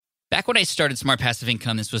Back when I started Smart Passive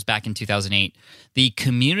Income, this was back in 2008, the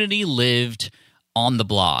community lived on the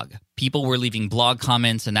blog. People were leaving blog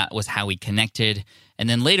comments, and that was how we connected. And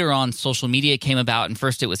then later on, social media came about, and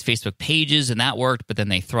first it was Facebook pages, and that worked, but then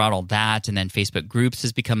they throttled that, and then Facebook groups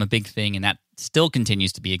has become a big thing, and that still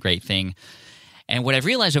continues to be a great thing. And what I've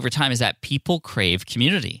realized over time is that people crave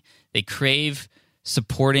community. They crave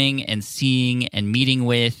supporting and seeing and meeting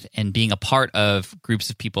with and being a part of groups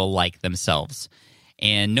of people like themselves.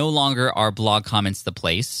 And no longer are blog comments the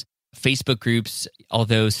place. Facebook groups,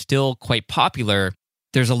 although still quite popular,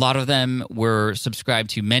 there's a lot of them. We're subscribed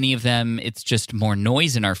to many of them. It's just more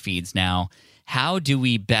noise in our feeds now. How do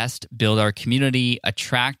we best build our community,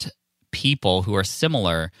 attract people who are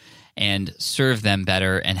similar, and serve them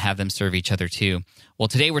better and have them serve each other too? Well,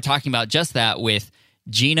 today we're talking about just that with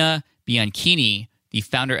Gina Bianchini, the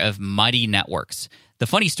founder of Mighty Networks. The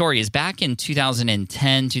funny story is back in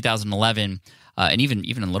 2010, 2011, and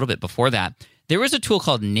even a little bit before that, there was a tool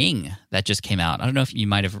called Ning that just came out. I don't know if you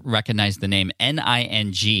might have recognized the name,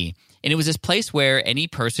 Ning. And it was this place where any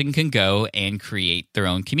person can go and create their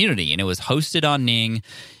own community. And it was hosted on Ning.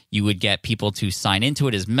 You would get people to sign into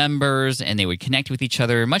it as members, and they would connect with each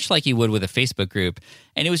other, much like you would with a Facebook group.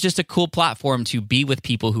 And it was just a cool platform to be with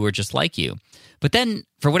people who were just like you. But then,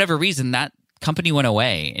 for whatever reason, that company went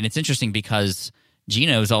away. And it's interesting because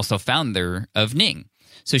Gina was also founder of Ning.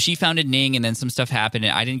 So she founded Ning, and then some stuff happened,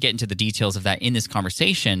 and I didn't get into the details of that in this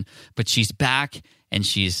conversation, but she's back, and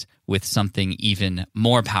she's with something even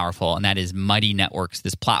more powerful, and that is Mighty Networks,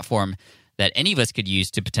 this platform that any of us could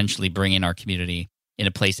use to potentially bring in our community in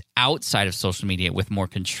a place outside of social media with more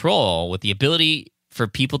control, with the ability for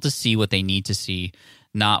people to see what they need to see,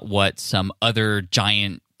 not what some other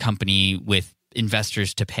giant company with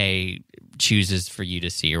investors to pay chooses for you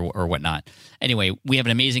to see or whatnot. Anyway, we have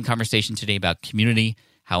an amazing conversation today about community,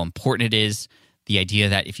 how important it is, the idea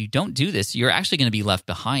that if you don't do this, you're actually going to be left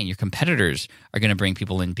behind. Your competitors are going to bring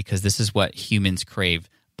people in because this is what humans crave: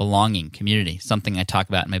 belonging, community, something I talk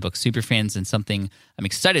about in my book, Superfans, and something I'm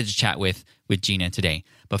excited to chat with Gina today.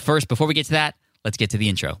 But first, before we get to that, let's get to the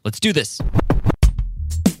intro. Let's do this.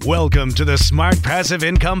 Welcome to the Smart Passive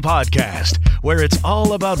Income Podcast, where it's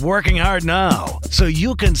all about working hard now so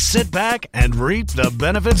you can sit back and reap the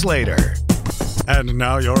benefits later. And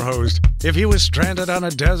now your host. If he was stranded on a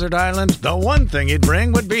desert island, the one thing he'd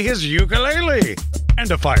bring would be his ukulele and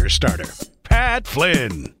a fire starter, Pat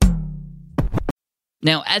Flynn.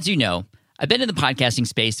 Now, as you know, I've been in the podcasting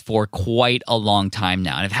space for quite a long time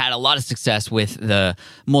now, and I've had a lot of success with the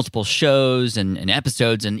multiple shows and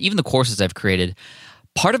episodes and even the courses I've created.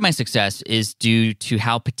 Part of my success is due to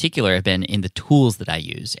how particular I've been in the tools that I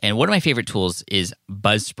use. And one of my favorite tools is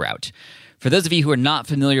Buzzsprout. For those of you who are not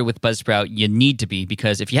familiar with Buzzsprout, you need to be,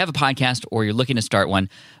 because if you have a podcast or you're looking to start one,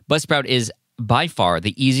 Buzzsprout is by far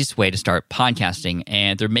the easiest way to start podcasting,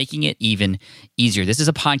 and they're making it even easier. This is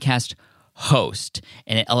a podcast host,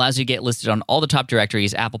 and it allows you to get listed on all the top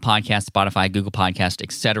directories: Apple Podcasts, Spotify, Google Podcasts,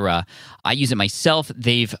 etc. I use it myself.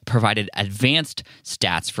 They've provided advanced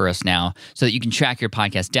stats for us now so that you can track your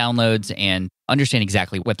podcast downloads and understand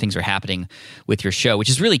exactly what things are happening with your show, which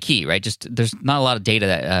is really key, right? Just there's not a lot of data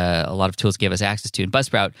that a lot of tools give us access to, and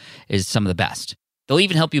Buzzsprout is some of the best. They'll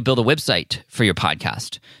even help you build a website for your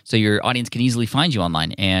podcast so your audience can easily find you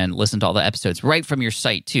online and listen to all the episodes right from your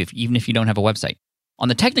site too, even if you don't have a website. On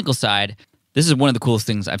the technical side, this is one of the coolest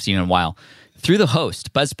things I've seen in a while. Through the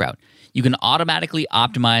host, Buzzsprout, you can automatically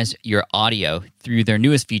optimize your audio through their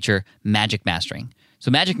newest feature, Magic Mastering. So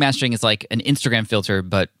Magic Mastering is like an Instagram filter,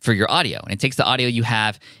 but for your audio. And it takes the audio you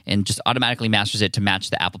have and just automatically masters it to match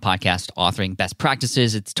the Apple Podcast authoring best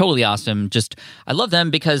practices. It's totally awesome. I love them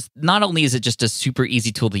because not only is it just a super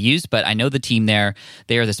easy tool to use, but I know the team there.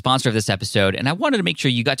 They are the sponsor of this episode. And I wanted to make sure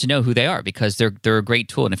you got to know who they are because they're a great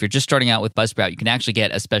tool. And if you're just starting out with Buzzsprout, you can actually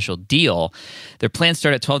get a special deal. Their plans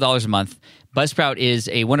start at $12 a month. Buzzsprout is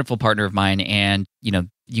a wonderful partner of mine, and you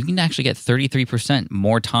can actually get 33%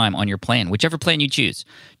 more time on your plan, whichever plan you choose,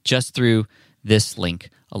 just through this link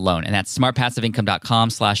alone. And that's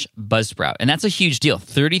smartpassiveincome.com/Buzzsprout. And that's a huge deal,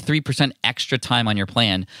 33% extra time on your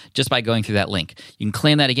plan just by going through that link. You can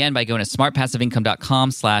claim that again by going to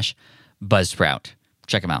smartpassiveincome.com/Buzzsprout.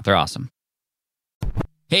 Check them out. They're awesome.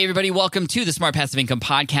 Hey, everybody. Welcome to the Smart Passive Income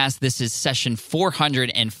Podcast. This is session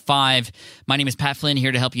 405. My name is Pat Flynn,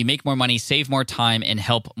 here to help you make more money, save more time, and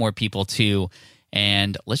help more people too.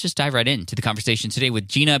 And let's just dive right into the conversation today with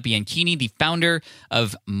Gina Bianchini, the founder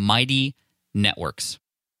of Mighty Networks.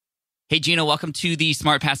 Hey, Gina, welcome to the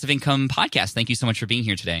Smart Passive Income Podcast. Thank you so much for being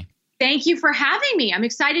here today. Thank you for having me. I'm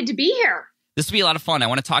excited to be here. This will be a lot of fun. I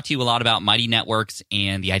want to talk to you a lot about Mighty Networks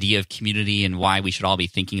and the idea of community and why we should all be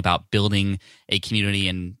thinking about building a community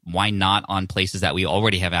and why not on places that we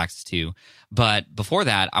already have access to. But before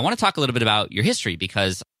that, I want to talk a little bit about your history,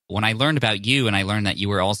 because when I learned about you and I learned that you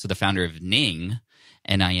were also the founder of Ning,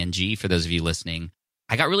 N-I-N-G, for those of you listening,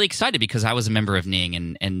 I got really excited because I was a member of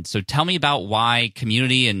Ning. And so tell me about why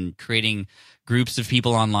community and creating groups of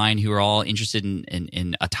people online who are all interested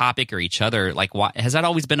in a topic or each other. Like, why, has that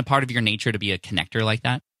always been a part of your nature to be a connector like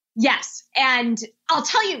that? Yes. And I'll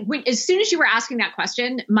tell you, as soon as you were asking that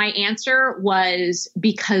question, my answer was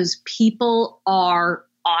because people are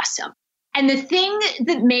awesome. And the thing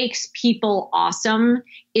that makes people awesome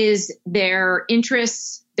is their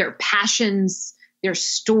interests, their passions, their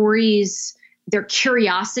stories, their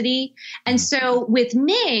curiosity. And so with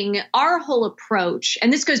Ning, our whole approach,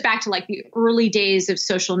 and this goes back to like the early days of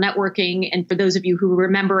social networking. And for those of you who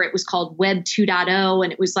remember, it was called Web 2.0.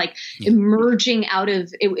 And it was like emerging out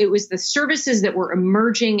of, it was the services that were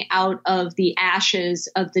emerging out of the ashes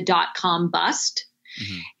of the .com bust.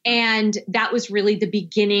 Mm-hmm. And that was really the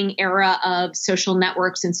beginning era of social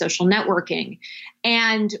networks and social networking.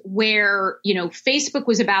 And where, Facebook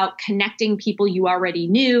was about connecting people you already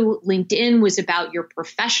knew. LinkedIn was about your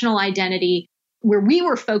professional identity. Where we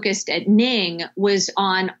were focused at Ning was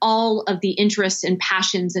on all of the interests and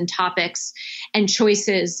passions and topics and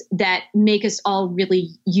choices that make us all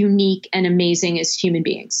really unique and amazing as human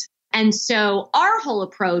beings. And so our whole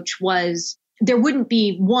approach was there wouldn't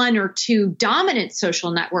be one or two dominant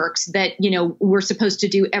social networks that, we're supposed to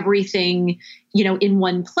do everything, in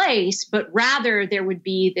one place, but rather there would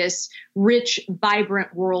be this rich,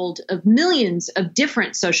 vibrant world of millions of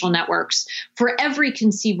different social networks for every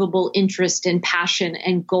conceivable interest and passion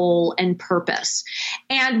and goal and purpose.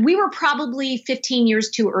 And we were probably 15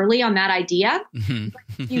 years too early on that idea.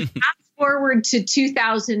 Mm-hmm. You fast forward to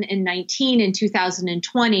 2019 and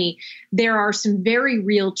 2020, there are some very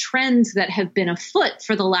real trends that have been afoot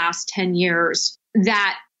for the last 10 years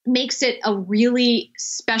that makes it a really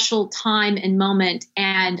special time and moment.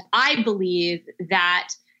 And I believe that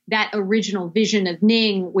that original vision of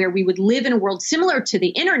Ning, where we would live in a world similar to the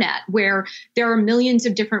internet, where there are millions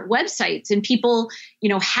of different websites and people,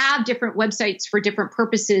 have different websites for different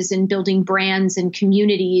purposes and building brands and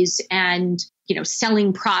communities and,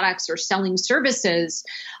 selling products or selling services,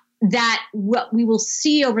 that what we will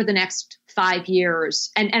see over the next 5 years,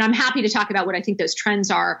 and I'm happy to talk about what I think those trends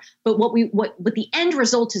are, but what the end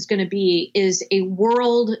result is going to be is a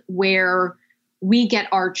world where we get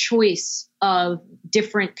our choice of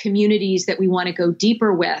different communities that we want to go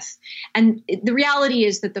deeper with. And the reality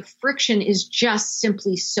is that the friction is just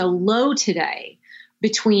simply so low today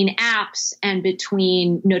between apps and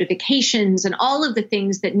between notifications and all of the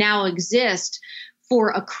things that now exist for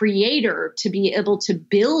a creator to be able to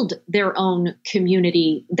build their own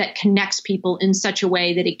community that connects people in such a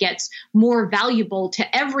way that it gets more valuable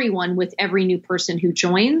to everyone with every new person who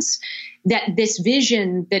joins. That this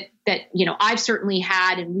vision that I've certainly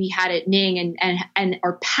had and we had at Ning and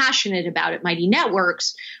are passionate about at Mighty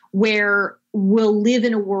Networks, where we'll live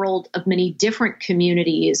in a world of many different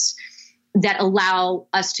communities that allow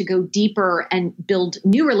us to go deeper and build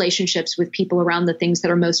new relationships with people around the things that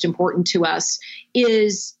are most important to us,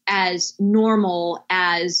 is as normal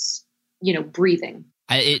as, breathing.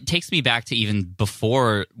 It takes me back to even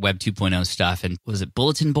before Web 2.0 stuff. And was it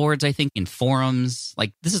bulletin boards, I think, in forums?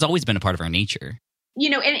 Like, this has always been a part of our nature.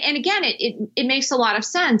 And again, it makes a lot of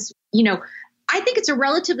sense. I think it's a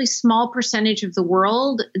relatively small percentage of the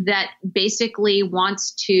world that basically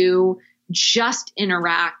wants to just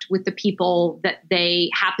interact with the people that they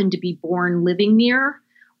happen to be born living near,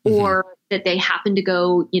 or that they happen to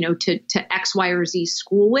go, to X, Y, or Z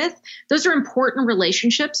school with. Those are important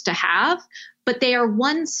relationships to have, but they are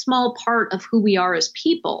one small part of who we are as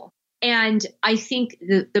people. And I think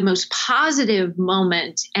the most positive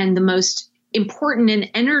moment and the most important and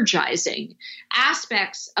energizing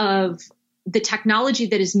aspects of the technology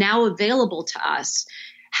that is now available to us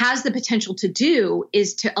has the potential to do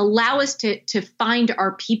is to allow us to find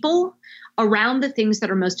our people around the things that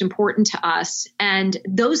are most important to us. And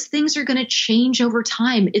those things are going to change over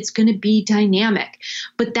time. It's going to be dynamic.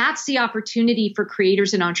 But that's the opportunity for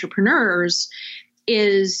creators and entrepreneurs,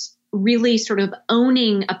 is really sort of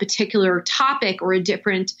owning a particular topic or a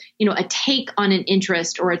different, a take on an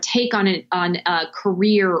interest or a take on a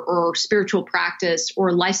career or spiritual practice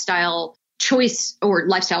or lifestyle choice or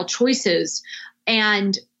lifestyle choices,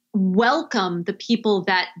 and welcome the people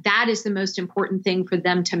that is the most important thing for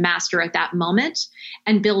them to master at that moment,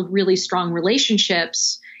 and build really strong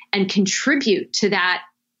relationships and contribute to that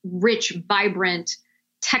rich, vibrant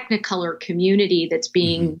Technicolor community that's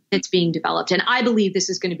being developed. And I believe this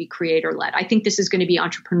is going to be creator-led. I think this is going to be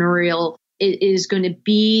entrepreneurial. It is going to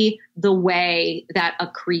be the way that a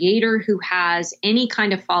creator who has any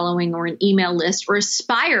kind of following or an email list or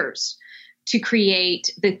aspires to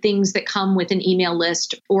create the things that come with an email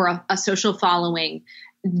list or a social following,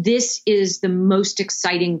 this is the most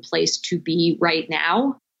exciting place to be right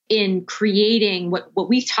now in creating what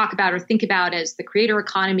we talk about or think about as the creator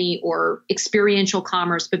economy or experiential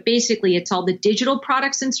commerce. But basically, it's all the digital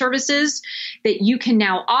products and services that you can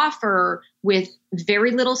now offer with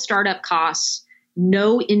very little startup costs,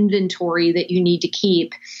 no inventory that you need to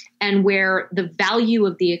keep, and where the value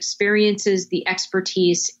of the experiences, the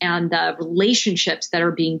expertise, and the relationships that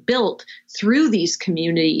are being built through these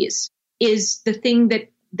communities is the thing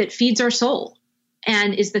that feeds our soul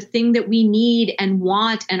and is the thing that we need and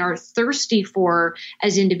want and are thirsty for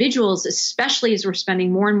as individuals, especially as we're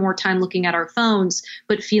spending more and more time looking at our phones,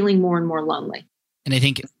 but feeling more and more lonely. And I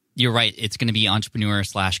think you're right. It's going to be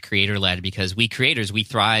entrepreneur/creator led because we creators, we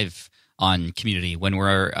thrive on community. When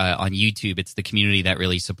we're on YouTube, it's the community that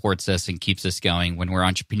really supports us and keeps us going. When we're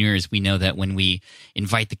entrepreneurs, we know that when we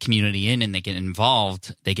invite the community in and they get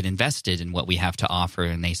involved, they get invested in what we have to offer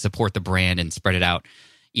and they support the brand and spread it out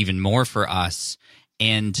even more for us.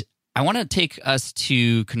 And I want to take us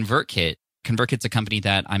to ConvertKit. ConvertKit's a company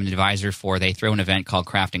that I'm an advisor for. They throw an event called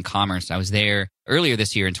Craft and Commerce. I was there earlier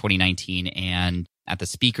this year in 2019, and at the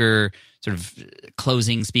speaker sort of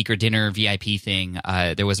closing speaker dinner VIP thing,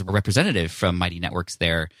 there was a representative from Mighty Networks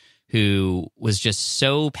there who was just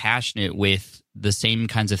so passionate with the same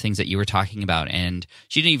kinds of things that you were talking about. And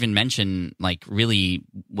she didn't even mention like really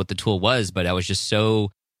what the tool was, but I was just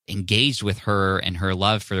so engaged with her and her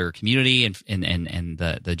love for her community and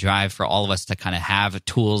the drive for all of us to kind of have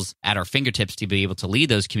tools at our fingertips to be able to lead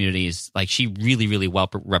those communities. Like she really, really well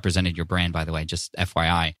represented your brand, by the way, just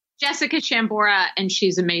FYI. Jessica Chambora, and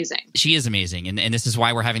she's amazing. She is amazing. And this is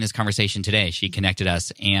why we're having this conversation today. She connected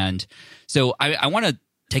us. And so I want to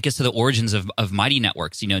take us to the origins of Mighty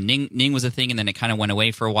Networks. You know, Ning was a thing and then it kind of went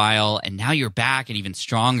away for a while. And now you're back and even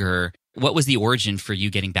stronger. What was the origin for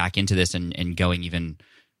you getting back into this and going even,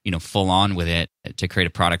 full on with it to create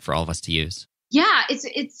a product for all of us to use? Yeah,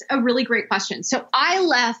 it's a really great question. So I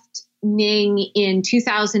left Ning in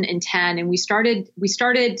 2010, and we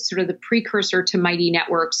started sort of the precursor to Mighty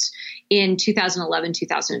Networks in 2011,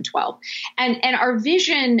 2012. And our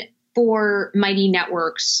vision for Mighty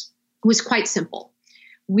Networks was quite simple.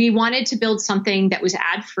 We wanted to build something that was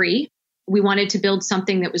ad-free. We wanted to build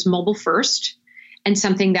something that was mobile first and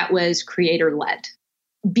something that was creator-led.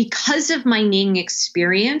 Because of my Ning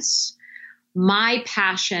experience, my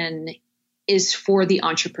passion is for the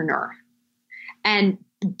entrepreneur. And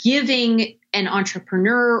giving an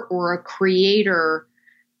entrepreneur or a creator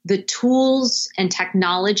the tools and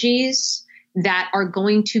technologies that are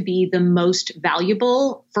going to be the most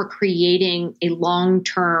valuable for creating a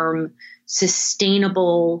long-term,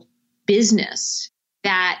 sustainable business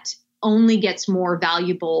that only gets more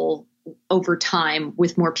valuable over time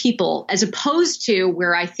with more people, as opposed to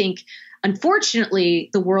where I think, unfortunately,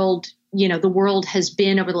 the world has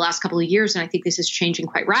been over the last couple of years, and I think this is changing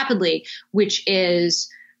quite rapidly, which is,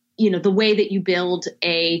 the way that you build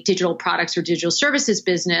a digital products or digital services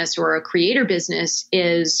business or a creator business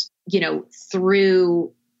is,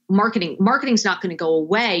 through marketing. Marketing's not going to go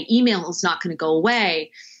away. Email is not going to go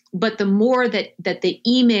away. But the more that the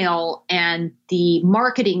email and the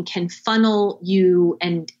marketing can funnel you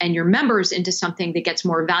and your members into something that gets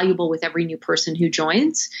more valuable with every new person who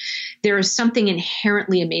joins, there is something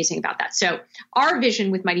inherently amazing about that. So our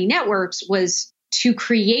vision with Mighty Networks was to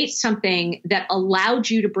create something that allowed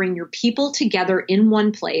you to bring your people together in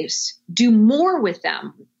one place, do more with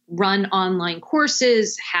them, run online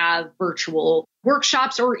courses, have virtual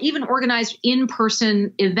workshops, or even organize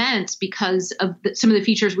in-person events because of some of the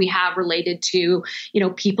features we have related to,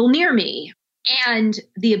 people near me. And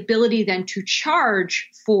the ability then to charge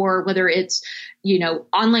for whether it's,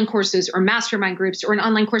 online courses or mastermind groups, or an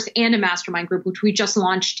online course and a mastermind group, which we just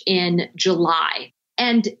launched in July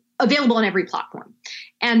and available on every platform.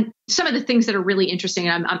 And some of the things that are really interesting,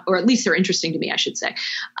 or at least they're interesting to me, I should say,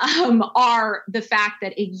 are the fact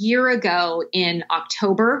that a year ago in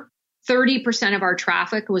October, 30% of our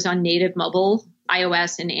traffic was on native mobile,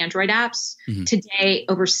 iOS and Android apps. Mm-hmm. Today,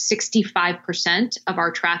 over 65% of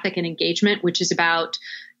our traffic and engagement, which is about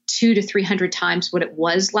 200 to 300 times what it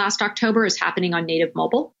was last October, is happening on native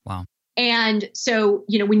mobile. Wow. And so,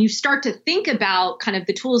 when you start to think about kind of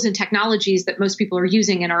the tools and technologies that most people are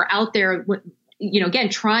using and are out there, again,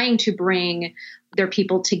 trying to bring their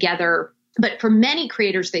people together But for many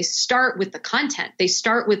creators, they start with the content. They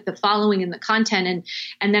start with the following and the content.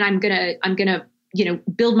 And then I'm gonna,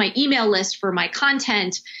 build my email list for my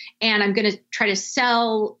content. And I'm going to try to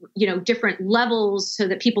sell, different levels so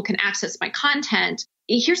that people can access my content.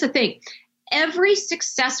 Here's the thing. Every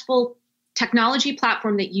successful technology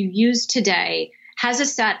platform that you use today has a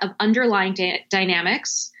set of underlying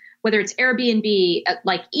dynamics, whether it's Airbnb,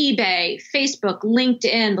 like eBay, Facebook,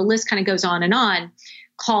 LinkedIn, the list kind of goes on,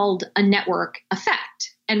 called a network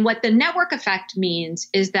effect. And what the network effect means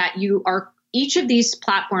is that each of these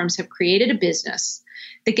platforms have created a business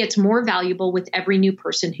that gets more valuable with every new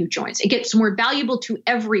person who joins. It gets more valuable to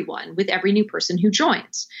everyone with every new person who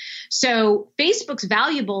joins. So Facebook's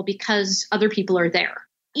valuable because other people are there.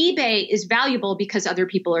 eBay is valuable because other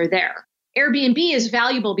people are there. Airbnb is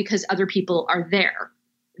valuable because other people are there.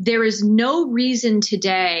 There is no reason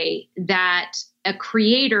today that a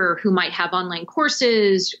creator who might have online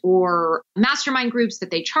courses or mastermind groups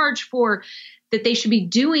that they charge for, that they should be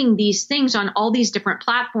doing these things on all these different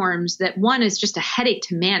platforms, that one is just a headache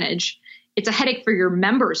to manage. It's a headache for your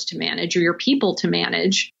members to manage or your people to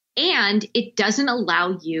manage. And it doesn't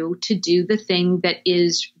allow you to do the thing that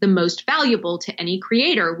is the most valuable to any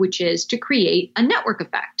creator, which is to create a network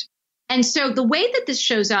effect. And so the way that this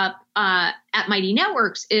shows up at Mighty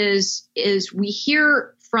Networks is we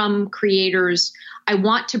hear from creators, I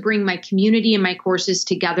want to bring my community and my courses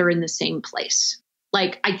together in the same place.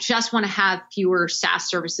 Like, I just want to have fewer SaaS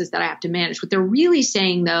services that I have to manage. What they're really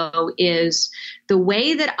saying, though, is the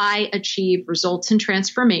way that I achieve results and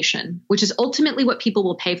transformation, which is ultimately what people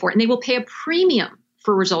will pay for, and they will pay a premium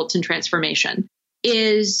for results and transformation,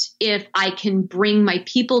 is if I can bring my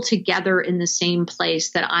people together in the same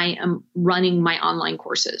place that I am running my online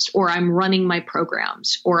courses, or I'm running my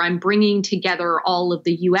programs, or I'm bringing together all of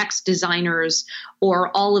the UX designers,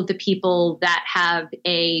 or all of the people that have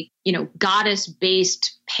a,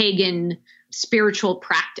 goddess-based pagan spiritual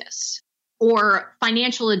practice, or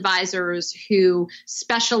financial advisors who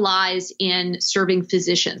specialize in serving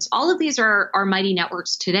physicians. All of these are Mighty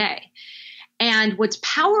Networks today. And what's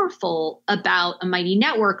powerful about a Mighty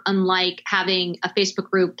Network, unlike having a Facebook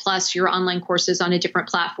group plus your online courses on a different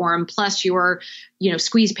platform, plus your,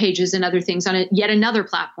 squeeze pages and other things on yet another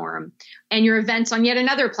platform, and your events on yet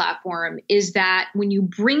another platform, is that when you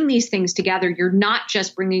bring these things together, you're not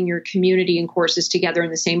just bringing your community and courses together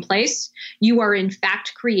in the same place. You are in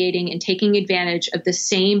fact creating and taking advantage of the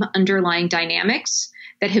same underlying dynamics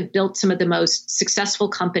that have built some of the most successful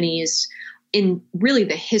companies in really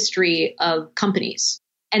the history of companies.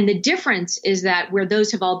 And the difference is that where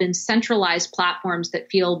those have all been centralized platforms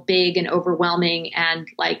that feel big and overwhelming and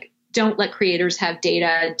like, don't let creators have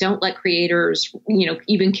data, don't let creators,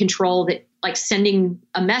 even control that, like sending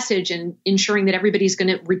a message and ensuring that everybody's going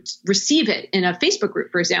to receive it in a Facebook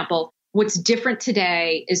group, for example. What's different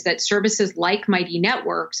today is that services like Mighty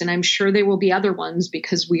Networks, and I'm sure there will be other ones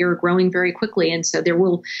because we are growing very quickly, and so there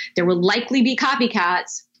will likely be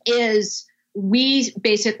copycats, is we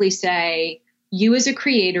basically say you as a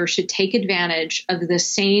creator should take advantage of the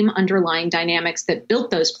same underlying dynamics that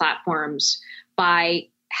built those platforms by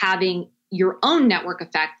having your own network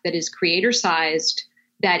effect that is creator sized,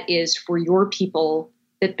 that is for your people,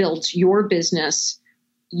 that builds your business.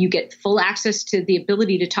 You get full access to the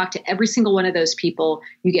ability to talk to every single one of those people.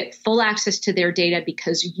 You get full access to their data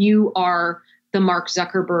because you are the Mark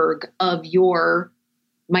Zuckerberg of your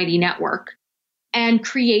Mighty Network. And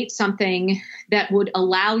create something that would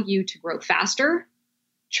allow you to grow faster,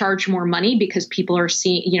 charge more money because people are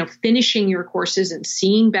seeing, finishing your courses and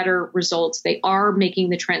seeing better results. They are making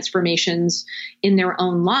the transformations in their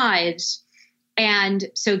own lives. And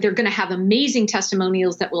so they're going to have amazing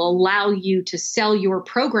testimonials that will allow you to sell your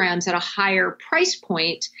programs at a higher price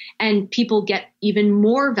point, and people get even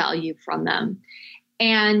more value from them.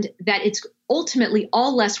 And that it's ultimately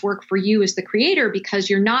all less work for you as the creator because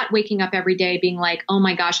you're not waking up every day being like, oh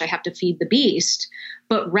my gosh, I have to feed the beast.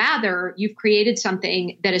 But rather, you've created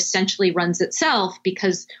something that essentially runs itself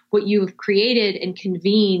because what you've created and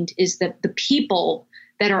convened is that the people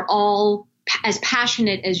that are all as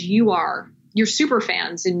passionate as you are, your super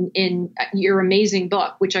fans in your amazing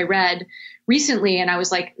book, which I read recently, and I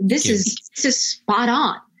was like, this is spot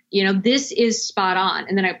on. This is spot on.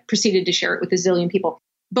 And then I proceeded to share it with a zillion people.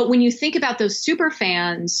 But when you think about those super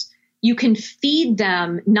fans, you can feed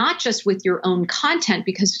them not just with your own content,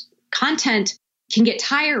 because content can get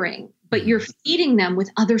tiring, but you're feeding them with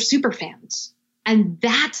other super fans. And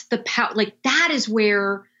that's the power. Like, that is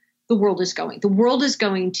where the world is going. The world is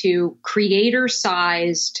going to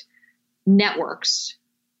creator-sized networks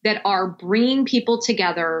that are bringing people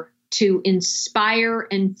together to inspire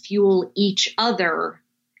and fuel each other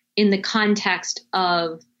in the context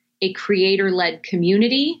of a creator-led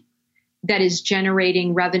community that is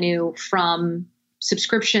generating revenue from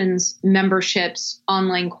subscriptions, memberships,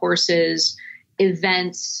 online courses,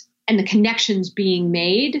 events, and the connections being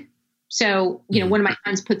made. So, one of my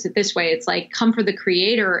friends puts it this way, it's like, come for the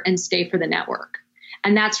creator and stay for the network.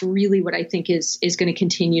 And that's really what I think is going to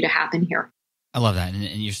continue to happen here. I love that. And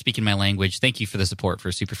you're speaking my language. Thank you for the support for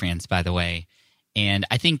Superfans, by the way. And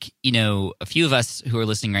I think, a few of us who are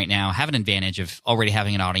listening right now have an advantage of already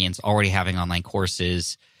having an audience, already having online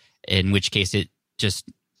courses, in which case it just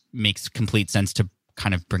makes complete sense to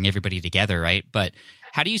kind of bring everybody together, right? But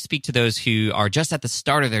how do you speak to those who are just at the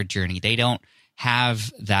start of their journey? They don't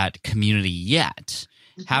have that community yet.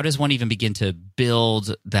 How does one even begin to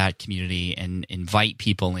build that community and invite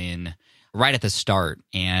people in right at the start?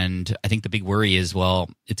 And I think the big worry is, well,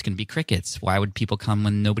 it's going to be crickets. Why would people come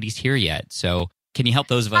when nobody's here yet? So can you help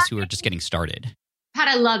those of us who are just getting started? Pat,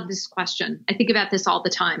 I love this question. I think about this all the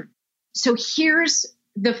time. So here's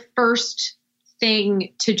the first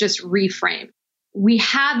thing to just reframe. We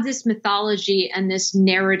have this mythology and this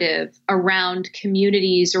narrative around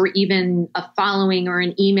communities or even a following or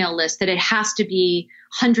an email list that it has to be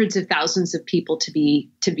hundreds of thousands of people to be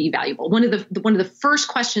valuable. One of the first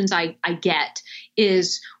questions I get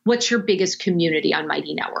is, what's your biggest community on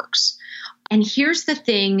Mighty Networks? And here's the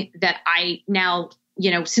thing that I now,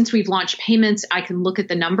 since we've launched payments, I can look at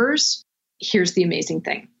the numbers. Here's the amazing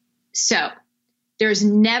thing. So there's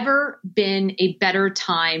never been a better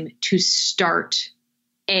time to start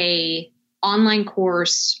a online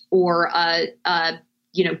course or a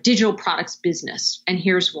digital products business. And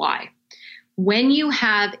here's why. When you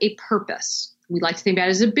have a purpose, we like to think about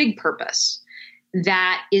it as a big purpose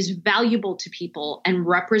that is valuable to people and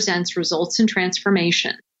represents results and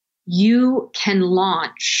transformation, you can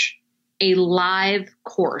launch a live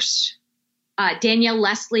course. Danielle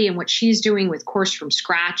Leslie and what she's doing with Course from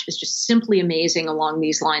Scratch is just simply amazing along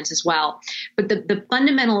these lines as well. But the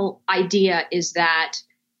fundamental idea is that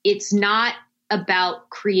it's not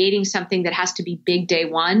about creating something that has to be big day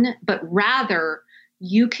one, but rather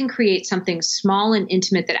you can create something small and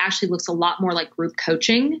intimate that actually looks a lot more like group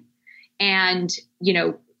coaching and,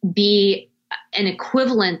 be an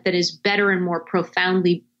equivalent that is better and more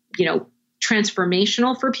profoundly,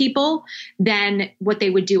 transformational for people than what they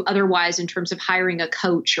would do otherwise in terms of hiring a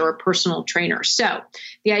coach or a personal trainer. So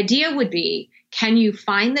the idea would be, can you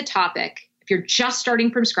find the topic, if you're just starting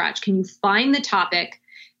from scratch, can you find the topic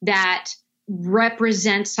that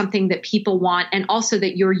represents something that people want and also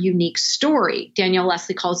that your unique story, Danielle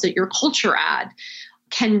Leslie calls it your culture ad,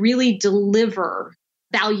 can really deliver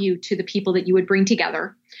value to the people that you would bring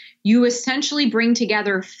together. You essentially bring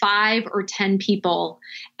together 5 or 10 people,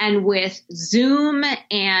 and with Zoom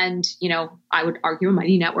and, I would argue a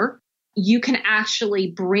Mighty Network, you can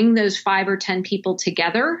actually bring those 5 or 10 people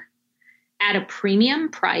together at a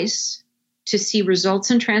premium price to see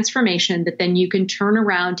results and transformation that then you can turn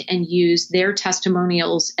around and use their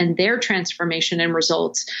testimonials and their transformation and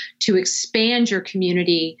results to expand your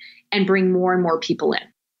community and bring more and more people in.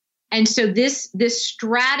 And so this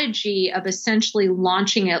strategy of essentially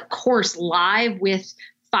launching a course live with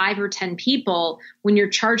 5 or 10 people, when you're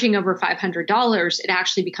charging over $500, it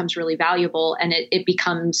actually becomes really valuable, and it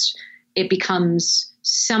becomes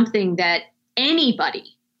something that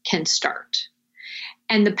anybody can start.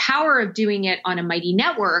 And the power of doing it on a Mighty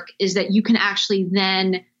Network is that you can actually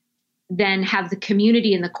then have the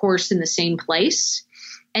community and the course in the same place.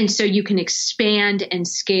 And so you can expand and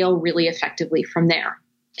scale really effectively from there.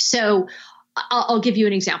 So I'll give you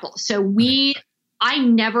an example. So I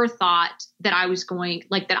never thought that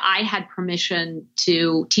that I had permission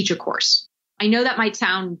to teach a course. I know that might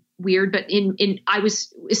sound weird, but I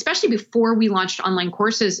was, especially before we launched online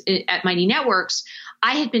courses at Mighty Networks,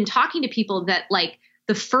 I had been talking to people that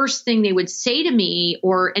the first thing they would say to me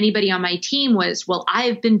or anybody on my team was, well,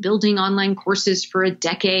 I've been building online courses for a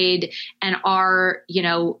decade and our,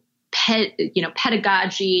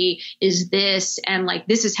 pedagogy is this, and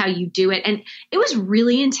this is how you do it. And it was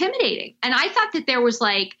really intimidating. And I thought that there was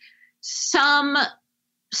some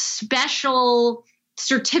special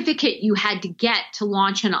certificate you had to get to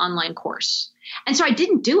launch an online course. And so I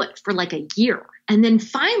didn't do it for a year. And then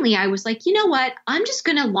finally I was like, you know what? I'm just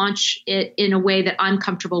going to launch it in a way that I'm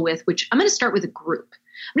comfortable with, which I'm going to start with a group.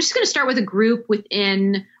 I'm just going to start with a group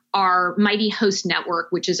within our Mighty Host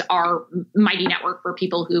Network, which is our Mighty Network for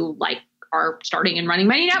people who are starting and running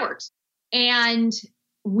Mighty Networks. And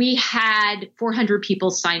we had 400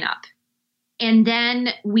 people sign up. And then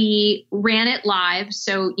we ran it live.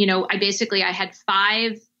 So, I had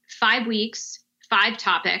 5 weeks, 5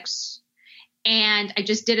 topics. And I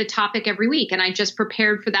just did a topic every week, and I just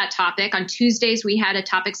prepared for that topic. On Tuesdays, we had a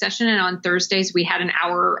topic session, and on Thursdays, we had an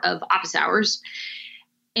hour of office hours.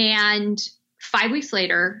 And 5 weeks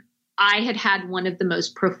later, I had one of the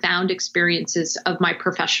most profound experiences of my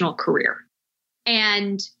professional career.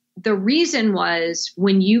 And the reason was,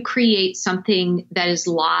 when you create something that is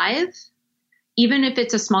live, even if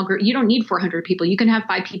it's a small group, you don't need 400 people. You can have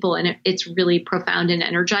 5 people, and it's really profound and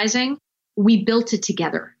energizing. We built it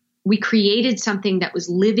together. We created something that was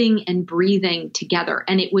living and breathing together.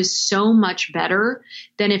 And it was so much better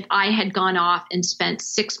than if I had gone off and spent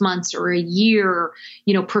 6 months or a year,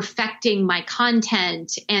 perfecting my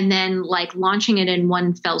content and then like launching it in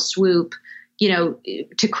one fell swoop,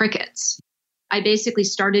 to crickets. I basically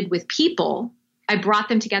started with people. I brought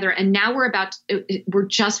them together, and now we're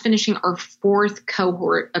just finishing our 4th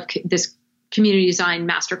cohort of this community design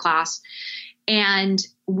masterclass. And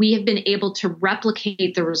we have been able to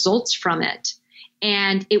replicate the results from it.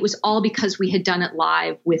 And it was all because we had done it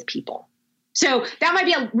live with people. So that might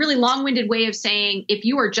be a really long-winded way of saying, if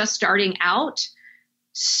you are just starting out,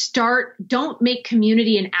 don't make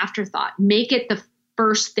community an afterthought. Make it the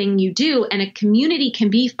first thing you do. And a community can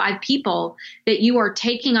be 5 people that you are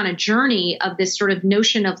taking on a journey of this sort of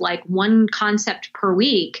notion of like one concept per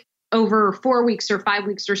week over 4 weeks or 5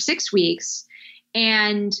 weeks or 6 weeks.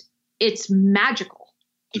 And it's magical.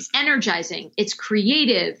 It's energizing. It's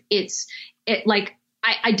creative.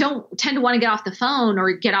 I don't tend to want to get off the phone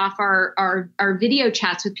or get off our video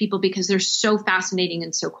chats with people because they're so fascinating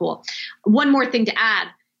and so cool. One more thing to add.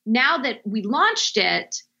 Now that we launched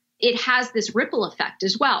it, it has this ripple effect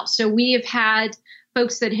as well. So we have had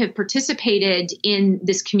folks that have participated in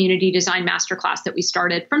this community design masterclass that we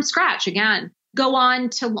started from scratch again, go on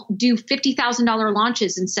to do $50,000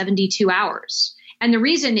 launches in 72 hours. And the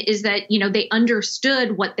reason is that, they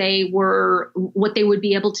understood what they would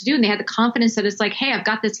be able to do. And they had the confidence that it's like, hey, I've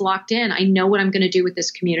got this locked in. I know what I'm going to do with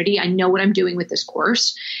this community. I know what I'm doing with this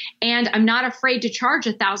course. And I'm not afraid to charge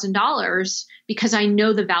 $1,000 because I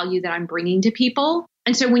know the value that I'm bringing to people.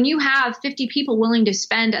 And so when you have 50 people willing to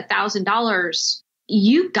spend $1,000,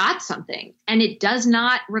 you've got something. And it does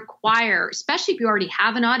not require, especially if you already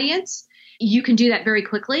have an audience, you can do that very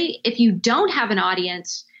quickly. If you don't have an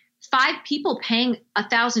audience, 5 people paying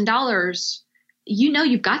 $1,000,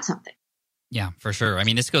 you've got something. Yeah, for sure. I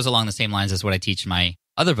mean, this goes along the same lines as what I teach in my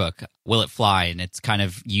other book, Will It Fly? And it's kind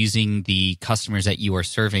of using the customers that you are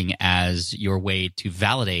serving as your way to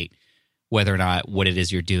validate whether or not what it is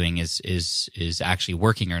you're doing is actually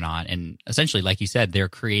working or not. And essentially, like you said, they're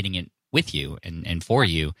creating it with you and for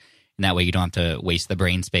you. And that way you don't have to waste the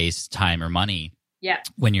brain space, time, or money. Yeah.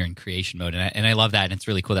 When you're in creation mode. And I love that. And it's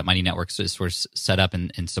really cool that Mighty Networks is sort of set up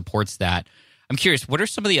and supports that. I'm curious, what are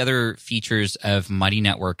some of the other features of Mighty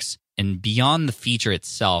Networks? And beyond the feature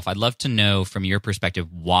itself, I'd love to know from your perspective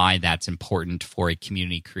why that's important for a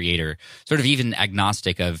community creator, sort of even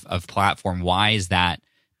agnostic of platform. Why is that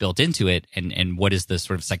built into it? And what is the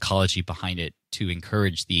sort of psychology behind it to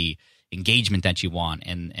encourage the engagement that you want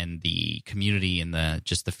and the community and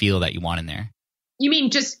just the feel that you want in there? You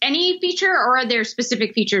mean just any feature, or are there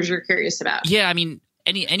specific features you're curious about? Yeah, I mean,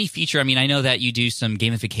 any feature. I mean, I know that you do some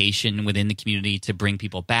gamification within the community to bring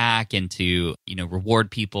people back and to,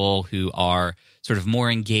 reward people who are sort of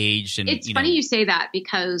more engaged. And it's funny you say that,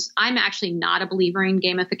 because I'm actually not a believer in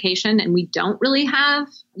gamification, and we don't really have,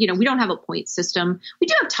 we don't have a point system. We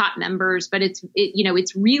do have top members, but it's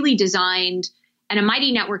really designed, and a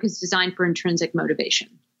Mighty Network is designed for intrinsic motivation.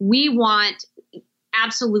 We want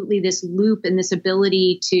absolutely this loop and this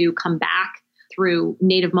ability to come back through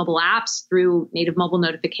native mobile apps, through native mobile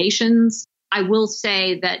notifications. I will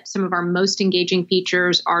say that some of our most engaging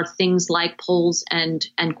features are things like polls and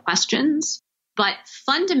questions. But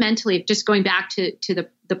fundamentally, just going back to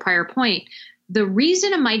the prior point, the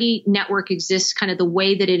reason a Mighty Network exists kind of the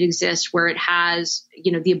way that it exists, where it has,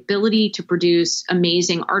 the ability to produce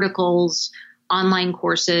amazing articles, online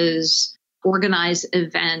courses, organize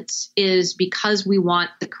events, is because we want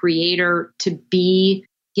the creator to be,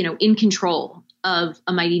 in control of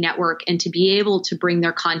a Mighty Network and to be able to bring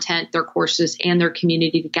their content, their courses, and their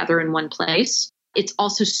community together in one place. It's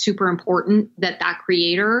also super important that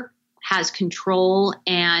creator has control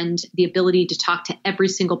and the ability to talk to every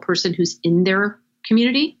single person who's in their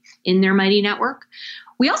community, in their Mighty Network.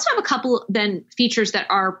 We also have a couple then features that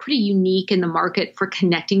are pretty unique in the market for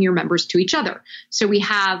connecting your members to each other. So we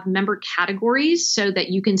have member categories so that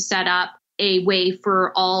you can set up a way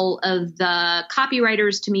for all of the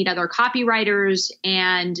copywriters to meet other copywriters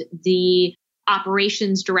and the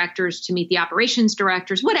operations directors to meet the operations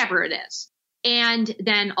directors, whatever it is. And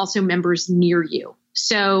then also members near you.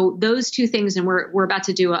 So those two things, and we're about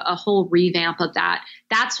to do a whole revamp of that.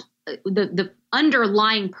 That's the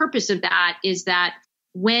underlying purpose of that, is that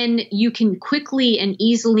when you can quickly and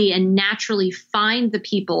easily and naturally find the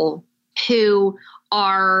people who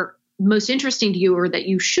are most interesting to you, or that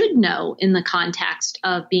you should know in the context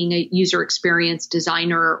of being a user experience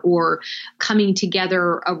designer or coming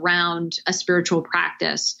together around a spiritual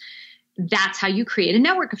practice, that's how you create a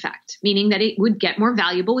network effect, meaning that it would get more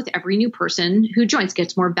valuable with every new person who joins,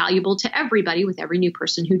 gets more valuable to everybody with every new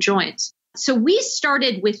person who joins. So we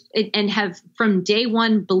started with and have from day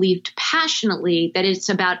one believed passionately that it's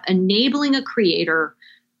about enabling a creator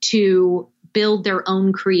to build their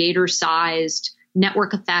own creator-sized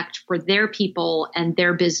network effect for their people and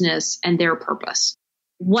their business and their purpose.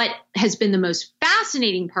 What has been the most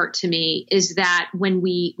fascinating part to me is that when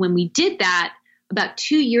we did that about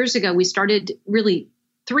 2 years ago, we started really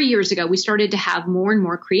 3 years ago, we started to have more and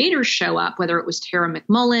more creators show up, whether it was Tara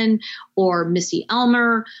McMullen or Missy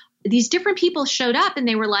Elmer. These different people showed up and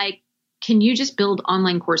they were like, can you just build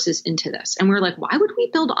online courses into this? And we were like, why would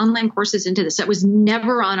we build online courses into this? That was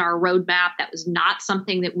never on our roadmap. That was not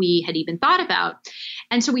something that we had even thought about.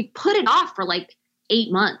 And so we put it off for like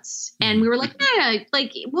 8 months. And we were like,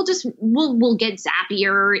 like we'll get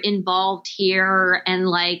Zapier involved here and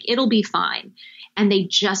like, it'll be fine. And they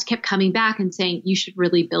just kept coming back and saying, you should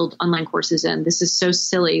really build online courses in. This is so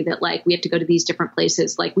silly that like we have to go to these different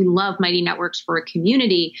places. Like we love Mighty Networks for a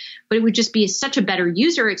community, but it would just be such a better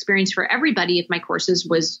user experience for everybody if my courses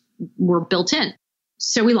were built in.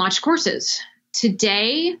 So we launched courses.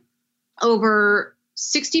 Today, over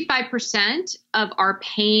 65% of our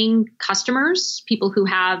paying customers, people who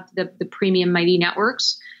have the premium Mighty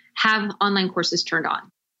Networks, have online courses turned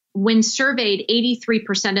on. When surveyed,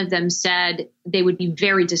 83% of them said they would be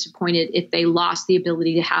very disappointed if they lost the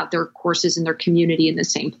ability to have their courses in their community in the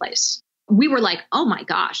same place. We were like, oh my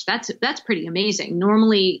gosh, that's pretty amazing.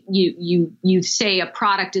 Normally you say a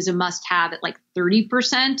product is a must have at like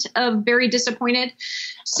 30% of very disappointed.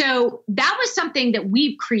 So that was something that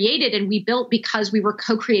we created and we built because we were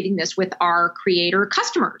co-creating this with our creator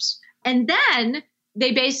customers. And then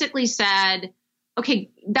they basically said,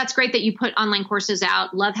 okay, that's great that you put online courses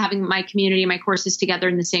out. Love having my community and my courses together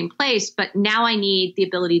in the same place, but now I need the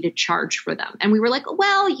ability to charge for them. And we were like,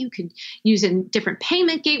 well, you could use a different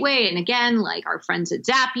payment gateway. And again, like our friends at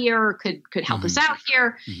Zapier could help us out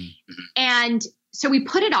here. And so we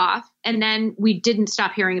put it off and then we didn't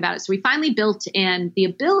stop hearing about it. So we finally built in the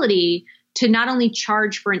ability to not only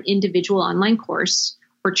charge for an individual online course,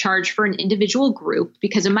 or charge for an individual group,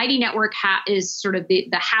 because a Mighty Network is sort of the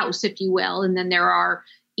house, if you will. And then there are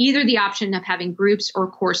either the option of having groups or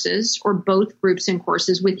courses, or both groups and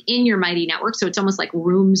courses within your Mighty Network. So it's almost like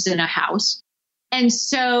rooms in a house. And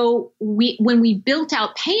so when we built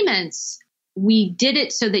out payments, we did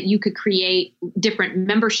it so that you could create different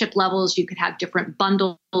membership levels. You could have different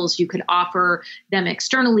bundles. You could offer them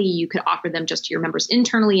externally. You could offer them just to your members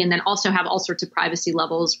internally, and then also have all sorts of privacy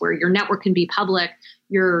levels where your network can be public.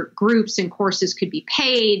 Your groups and courses could be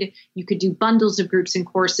paid. You could do bundles of groups and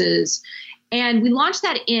courses. And we launched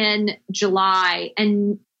that in July.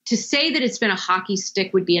 And to say that it's been a hockey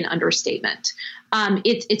stick would be an understatement.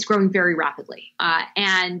 It's growing very rapidly.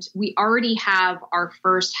 And we already have our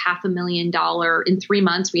first $500,000 in 3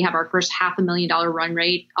 months. We have our first $500,000 run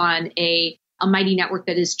rate on a Mighty Network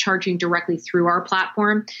that is charging directly through our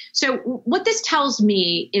platform. So what this tells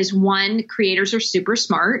me is, one, creators are super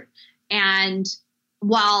smart. And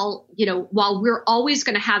while we're always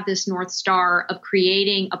going to have this North Star of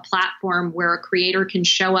creating a platform where a creator can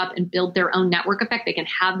show up and build their own network effect, they can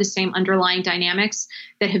have the same underlying dynamics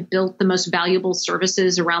that have built the most valuable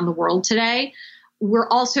services around the world today. We're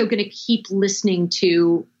also going to keep listening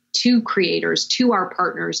to creators, to our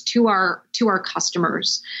partners, to our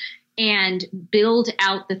customers, and build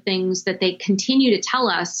out the things that they continue to tell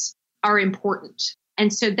us are important.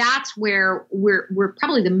 And so that's where we're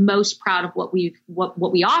probably the most proud of what we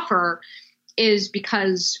offer, is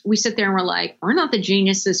because we sit there and we're like, we're not the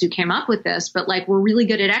geniuses who came up with this, but like we're really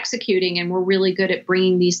good at executing, and we're really good at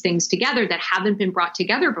bringing these things together that haven't been brought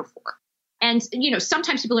together before. And,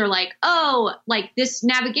 sometimes people are like, oh, like this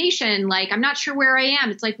navigation, like I'm not sure where I am.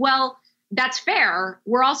 It's like, well, that's fair.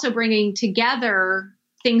 We're also bringing together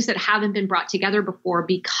things that haven't been brought together before,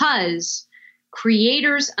 because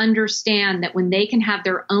creators understand that when they can have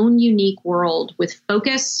their own unique world with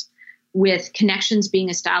focus, with connections being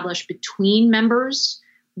established between members,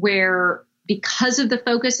 where because of the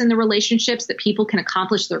focus and the relationships, that people can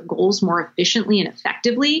accomplish their goals more efficiently and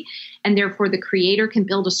effectively, and therefore the creator can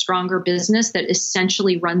build a stronger business that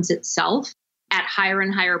essentially runs itself at higher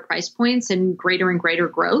and higher price points and greater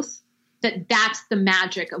growth. that's the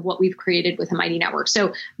magic of what we've created with a Mighty Network.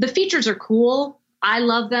 So the features are cool. I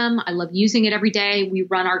love them. I love using it every day. We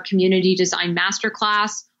run our community design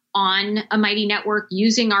masterclass on a Mighty Network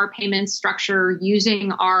using our payment structure,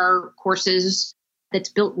 using our courses that's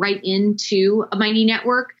built right into a Mighty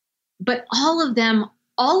Network. But all of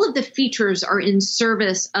the features are in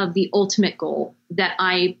service of the ultimate goal that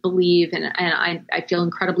I believe, and I feel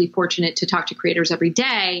incredibly fortunate to talk to creators every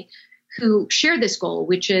day who share this goal,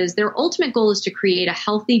 which is their ultimate goal is to create a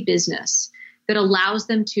healthy business that allows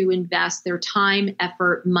them to invest their time,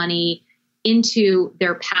 effort, money into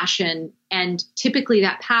their passion. And typically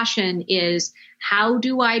that passion is, how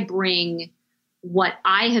do I bring what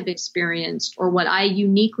I have experienced or what I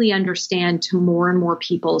uniquely understand to more and more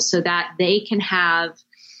people so that they can have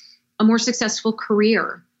a more successful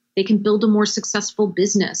career, they can build a more successful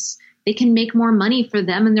business, they can make more money for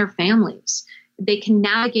them and their families. They can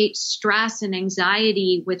navigate stress and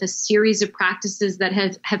anxiety with a series of practices that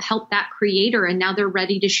have helped that creator, and now they're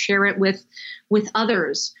ready to share it with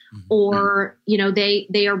others. Mm-hmm. Or,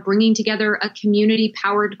 they are bringing together a community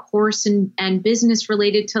powered course and business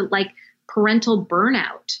related to like parental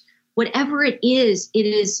burnout. Whatever it is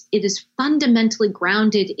fundamentally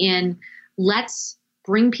grounded in, let's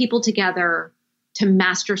bring people together to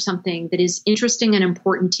master something that is interesting and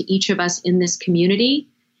important to each of us in this community,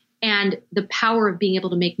 and the power of being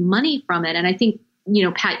able to make money from it. And I think,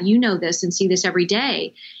 Pat, you know this and see this every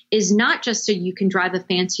day, is not just so you can drive a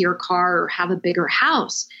fancier car or have a bigger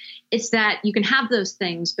house. It's that you can have those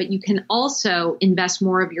things, but you can also invest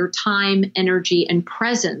more of your time, energy, and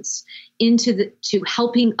presence to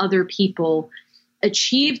helping other people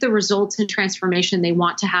achieve the results and transformation they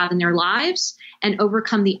want to have in their lives and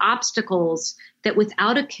overcome the obstacles that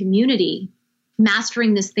without a community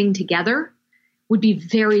mastering this thing together would be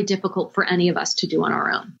very difficult for any of us to do on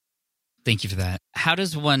our own. Thank you for that. How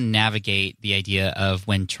does one navigate the idea of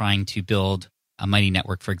when trying to build a Mighty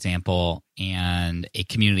Network, for example, and a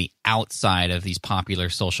community outside of these popular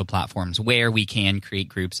social platforms where we can create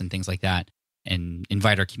groups and things like that and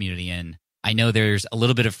invite our community in? I know there's a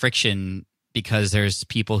little bit of friction because there's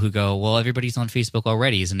people who go, well, everybody's on Facebook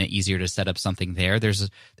already. Isn't it easier to set up something there? There's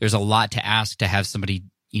a lot to ask to have somebody,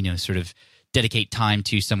 sort of dedicate time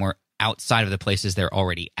to somewhere outside of the places they're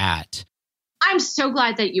already at. I'm so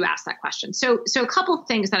glad that you asked that question. So a couple of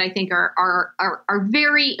things that I think are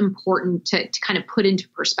very important to kind of put into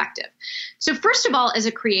perspective. So first of all, as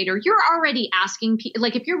a creator, you're already asking people,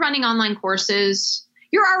 like if you're running online courses,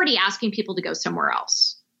 you're already asking people to go somewhere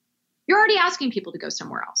else.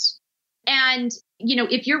 And,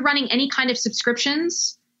 if you're running any kind of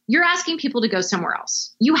subscriptions, you're asking people to go somewhere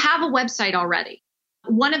else. You have a website already.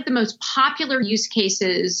 One of the most popular use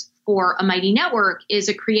cases for a Mighty Network is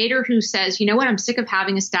a creator who says, you know what, I'm sick of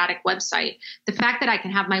having a static website. The fact that I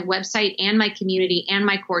can have my website and my community and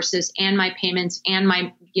my courses and my payments and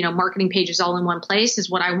my, marketing pages all in one place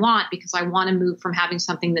is what I want, because I want to move from having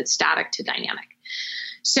something that's static to dynamic.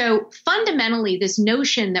 So fundamentally, this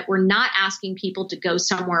notion that we're not asking people to go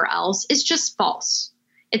somewhere else is just false.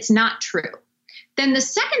 It's not true. Then the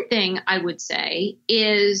second thing I would say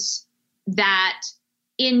is that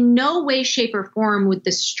in no way, shape, or form would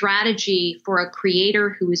the strategy for a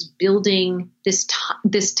creator who is building this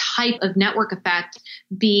type of network effect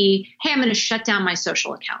be, hey, I'm going to shut down my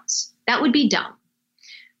social accounts. That would be dumb.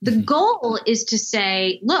 The goal is to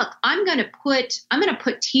say, look, I'm going to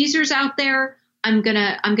put teasers out there. I'm going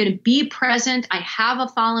to be present. I have a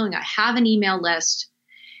following. I have an email list.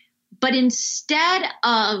 But instead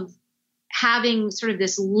of having sort of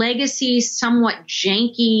this legacy, somewhat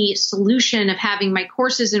janky solution of having my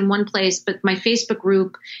courses in one place, but my Facebook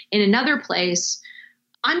group in another place,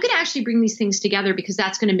 I'm going to actually bring these things together because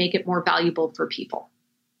that's going to make it more valuable for people.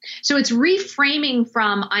 So it's reframing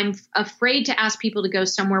from, I'm afraid to ask people to go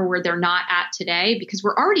somewhere where they're not at today, because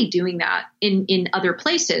we're already doing that in other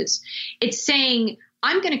places. It's saying,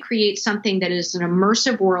 I'm going to create something that is an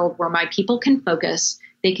immersive world where my people can focus,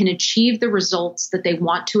 they can achieve the results that they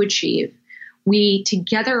want to achieve. We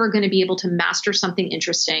together are going to be able to master something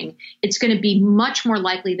interesting. It's going to be much more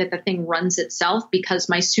likely that the thing runs itself because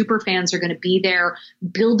my super fans are going to be there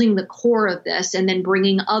building the core of this and then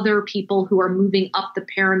bringing other people who are moving up the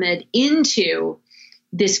pyramid into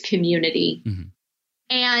this community. Mm-hmm.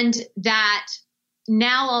 And that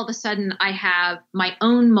now all of a sudden I have my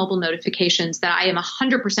own mobile notifications that I am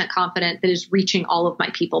 100% confident that is reaching all of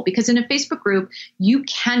my people. Because in a Facebook group, you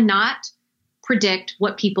cannot predict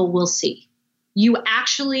what people will see. You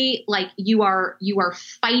actually, you are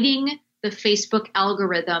fighting the Facebook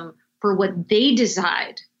algorithm for what they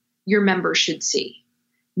decide your members should see.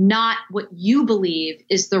 not what you believe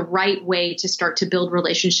is the right way to start to build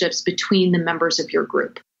relationships between the members of your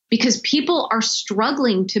group. Because people are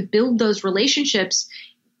struggling to build those relationships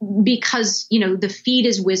because, the feed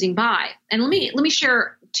is whizzing by. And let me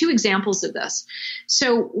share 2 examples of this.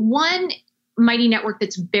 So one Mighty network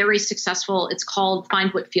that's very successful, it's called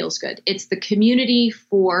Find What Feels Good. It's the community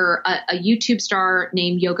for a YouTube star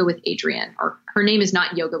named Yoga with Adriene, or her name is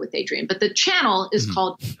not Yoga with Adriene, but the channel is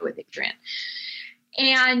called Yoga with Adriene.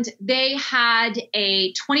 And they had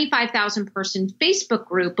a 25,000 person Facebook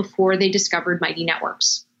group before they discovered Mighty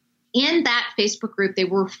Networks. In that Facebook group, they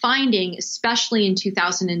were finding, especially in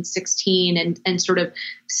 2016 and sort of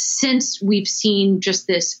since we've seen just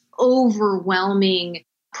this overwhelming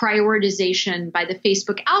prioritization by the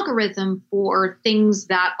Facebook algorithm for things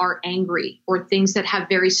that are angry or things that have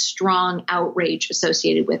very strong outrage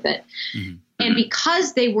associated with it. Mm-hmm. And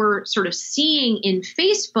because they were sort of seeing in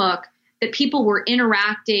Facebook that people were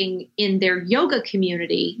interacting in their yoga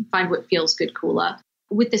community, Find What Feels Good Kula,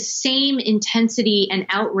 with the same intensity and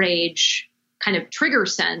outrage kind of trigger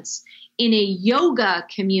sense in a yoga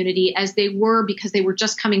community as they were because they were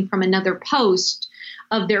just coming from another post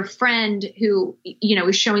of their friend who,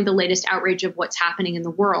 is showing the latest outrage of what's happening in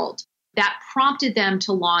the world. That prompted them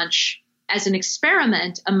to launch as an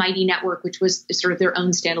experiment a Mighty network, which was sort of their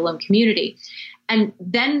own standalone community. And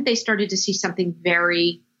then they started to see something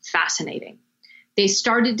very fascinating. They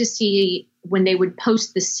started to see when they would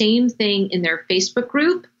post the same thing in their Facebook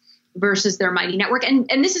group versus their Mighty network. And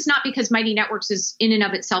this is not because Mighty Networks is in and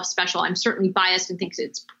of itself special. I'm certainly biased and think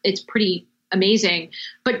it's pretty amazing.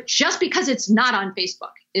 But just because it's not on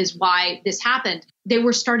Facebook is why this happened. They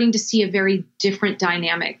were starting to see a very different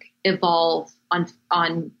dynamic evolve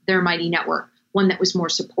on their Mighty network. One that was more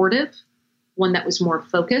supportive, one that was more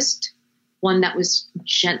focused, one that was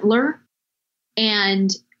gentler.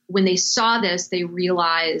 And when they saw this, they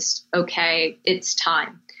realized, okay, it's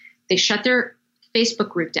time. They shut their Facebook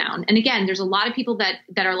group down. And again, there's a lot of people that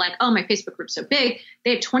are like, oh, my Facebook group's so big.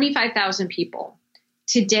 They have 25,000 people.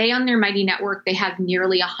 Today on their Mighty network, they have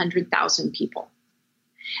nearly 100,000 people.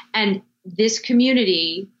 And this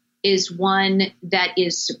community is one that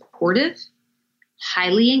is supportive,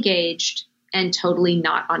 highly engaged, and totally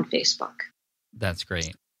not on Facebook. That's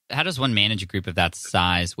great. How does one manage a group of that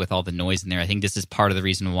size with all the noise in there? I think this is part of the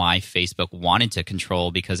reason why Facebook wanted to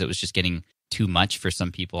control, because it was just getting too much for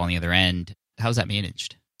some people on the other end. How's that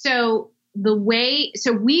managed? So we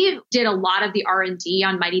did a lot of the R&D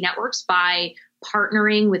on Mighty Networks by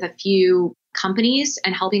partnering with a few companies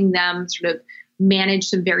and helping them sort of manage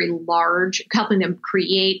some very large, helping them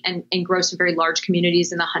create and grow some very large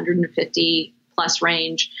communities in the 150 plus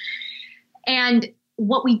range. And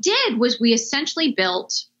what we did was we essentially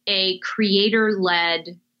built a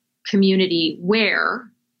creator-led community where,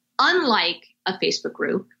 unlike a Facebook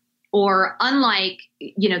group or unlike,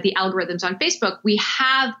 the algorithms on Facebook, we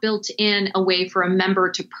have built in a way for a member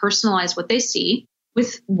to personalize what they see,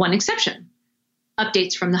 with one exception: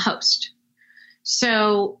 updates from the host.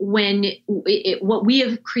 So what we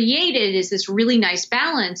have created is this really nice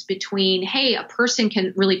balance between, hey, a person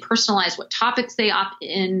can really personalize what topics they opt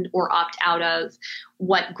in or opt out of,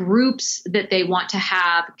 what groups that they want to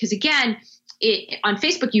have. Because again, on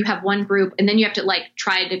Facebook, you have one group and then you have to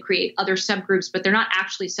try to create other subgroups, but they're not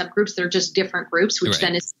actually subgroups. They're just different groups, which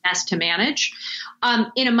then is best to manage.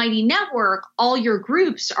 In a Mighty network, all your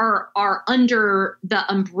groups are under the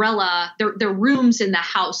umbrella. They're rooms in the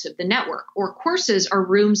house of the network, or courses are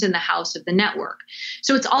rooms in the house of the network.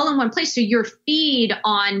 So it's all in one place. So your feed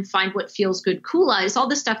on Find What Feels Good Kula is all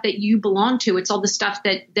the stuff that you belong to. It's all the stuff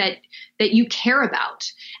that you care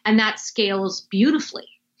about, and that scales beautifully.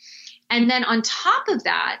 And then on top of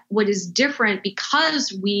that, what is different,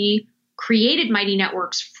 because we created Mighty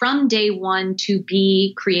Networks from day one to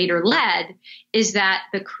be creator-led, is that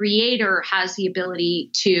the creator has the ability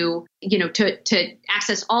to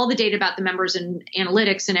access all the data about the members and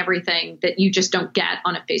analytics and everything that you just don't get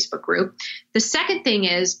on a Facebook group. The second thing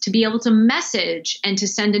is to be able to message and to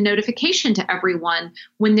send a notification to everyone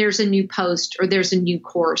when there's a new post or there's a new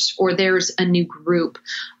course or there's a new group.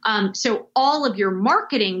 So all of your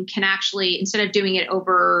marketing can actually, instead of doing it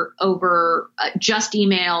over just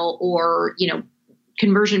email or,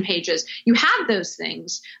 conversion pages, you have those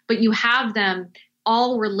things, but you have them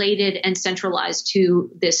all related and centralized to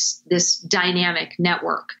this dynamic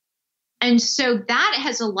network. And so that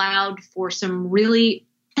has allowed for some really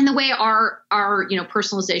And the way our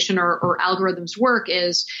personalization or algorithms work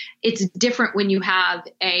is it's different when you have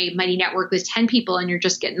a Mighty Network with 10 people and you're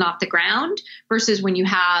just getting off the ground versus when you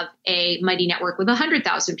have a Mighty Network with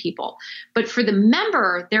 100,000 people. But for the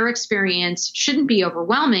member, their experience shouldn't be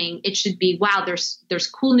overwhelming. It should be, wow, there's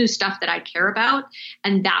cool new stuff that I care about.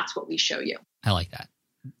 And that's what we show you. I like that.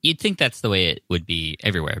 You'd think that's the way it would be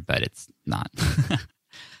everywhere, but it's not.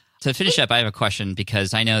 To finish up, I have a question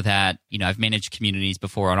because I know that, I've managed communities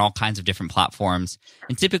before on all kinds of different platforms.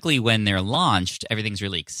 And typically when they're launched, everything's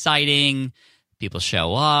really exciting. People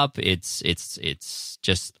show up. It's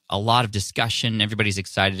just a lot of discussion. Everybody's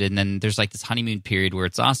excited. And then there's like this honeymoon period where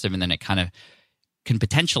it's awesome. And then it kind of can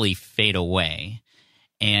potentially fade away.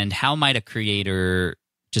 And how might a creator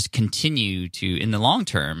just continue to, in the long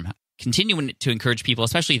term, continue to encourage people,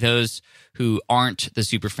 especially those who aren't the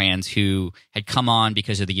super fans who had come on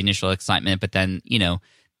because of the initial excitement, but then,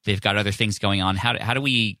 they've got other things going on. How do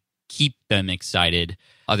we keep them excited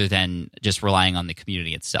other than just relying on the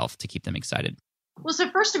community itself to keep them excited? Well, so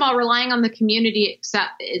first of all, relying on the community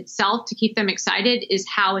itself to keep them excited is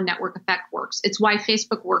how a network effect works. It's why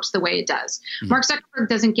Facebook works the way it does. Mm-hmm. Mark Zuckerberg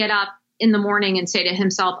doesn't get up in the morning and say to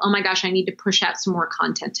himself, oh my gosh, I need to push out some more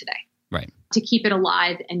content today. Right. To keep it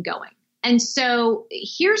alive and going. And so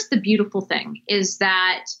here's the beautiful thing is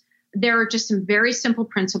that there are just some very simple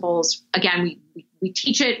principles. Again, we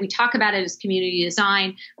teach it, we talk about it as community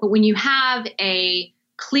design, but when you have a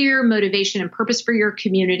clear motivation and purpose for your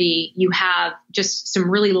community, you have just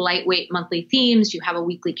some really lightweight monthly themes, you have a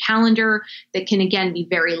weekly calendar that can, again, be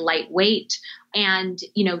very lightweight. And,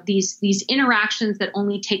 these interactions that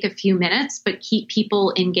only take a few minutes, but keep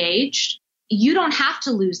people engaged, you don't have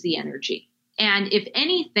to lose the energy. And if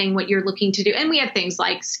anything, what you're looking to do, and we have things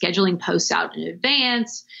like scheduling posts out in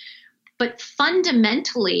advance, but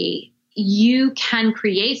fundamentally, you can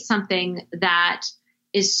create something that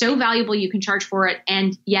is so valuable you can charge for it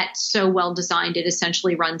and yet so well designed it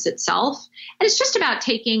essentially runs itself. And it's just about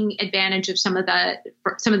taking advantage of some of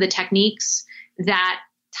the techniques that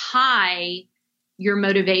tie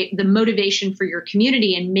the motivation for your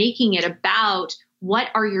community and making it about what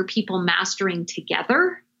are your people mastering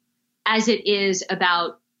together as it is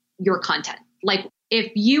about your content. Like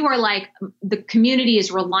if you are like, the community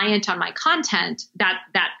is reliant on my content, that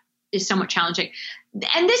is somewhat challenging.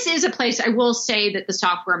 And this is a place I will say that the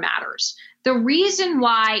software matters. The reason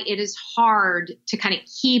why it is hard to kind of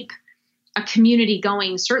keep a community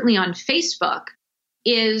going, certainly on Facebook,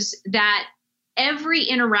 is that every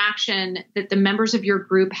interaction that the members of your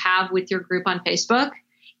group have with your group on Facebook,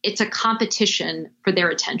 it's a competition for their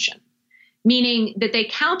attention, meaning that they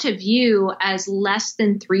count a view as less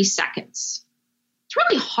than 3 seconds. It's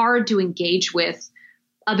really hard to engage with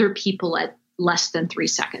other people at less than 3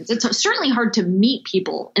 seconds. It's certainly hard to meet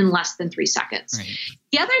people in less than 3 seconds. Right.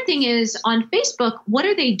 The other thing is on Facebook, what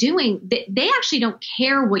are they doing? They actually don't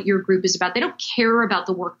care what your group is about. They don't care about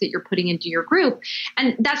the work that you're putting into your group.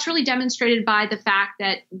 And that's really demonstrated by the fact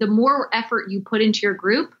that the more effort you put into your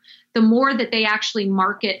group, the more that they actually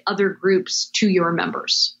market other groups to your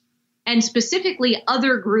members. And specifically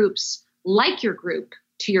other groups like your group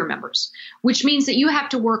to your members, which means that you have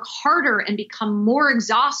to work harder and become more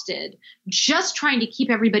exhausted just trying to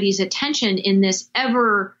keep everybody's attention in this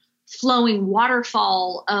ever flowing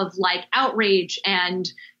waterfall of like outrage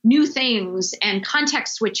and new things and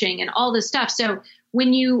context switching and all this stuff. So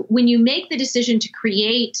when you make the decision to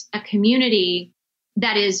create a community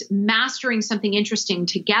that is mastering something interesting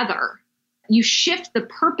together, you shift the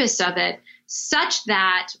purpose of it such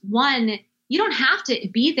that, one, you don't have to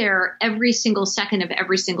be there every single second of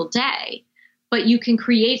every single day, but you can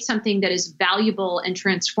create something that is valuable and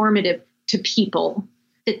transformative to people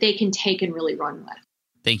that they can take and really run with.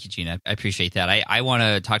 Thank you, Gina. I appreciate that. I want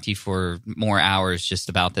to talk to you for more hours just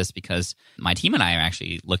about this because my team and I are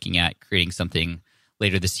actually looking at creating something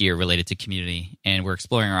later this year related to community, and we're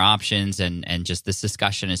exploring our options, and just this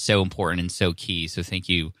discussion is so important and so key. So thank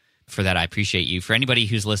you for that. I appreciate you. For anybody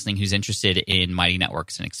who's listening who's interested in Mighty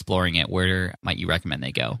Networks and exploring it, where might you recommend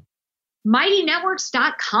they go?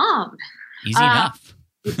 MightyNetworks.com. Easy enough.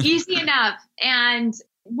 Easy enough. And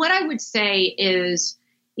what I would say is,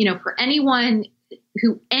 for anyone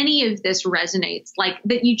who any of this resonates, like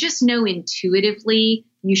that you just know intuitively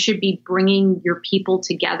you should be bringing your people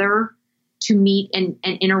together to meet and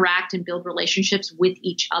interact and build relationships with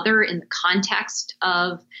each other in the context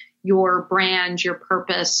of your brand, your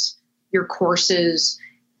purpose, your courses.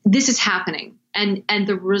 This is happening. And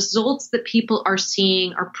the results that people are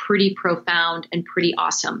seeing are pretty profound and pretty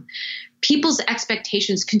awesome. People's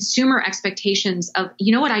expectations, consumer expectations of,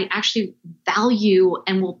 you know what, I actually value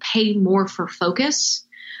and will pay more for focus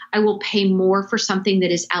I will pay more for something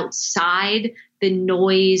that is outside the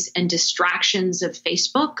noise and distractions of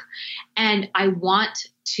Facebook. And I want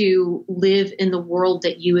to live in the world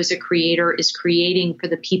that you as a creator is creating for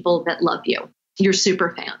the people that love you, your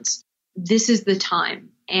super fans. This is the time.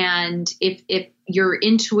 And if your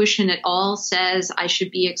intuition at all says I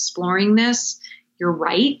should be exploring this, you're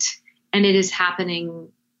right. And it is happening,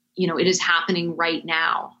 it is happening right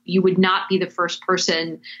now. You would not be the first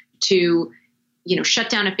person to, shut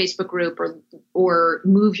down a Facebook group or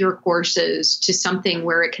move your courses to something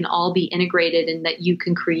where it can all be integrated and that you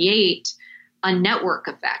can create a network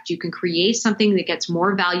effect. You can create something that gets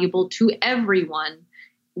more valuable to everyone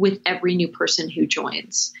with every new person who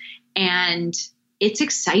joins. And it's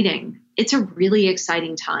exciting. It's a really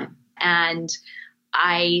exciting time. And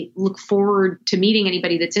I look forward to meeting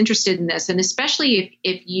anybody that's interested in this. And especially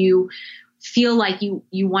if you feel like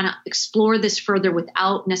you want to explore this further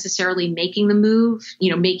without necessarily making the move,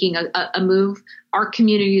 making a move, our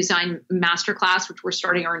community design masterclass, which we're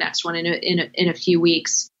starting our next one in a few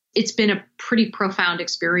weeks. It's been a pretty profound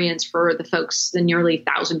experience for the folks, the nearly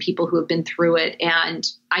 1,000 people who have been through it. And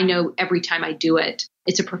I know every time I do it,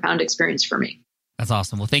 it's a profound experience for me. That's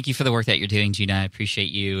awesome. Well, thank you for the work that you're doing, Gina. I appreciate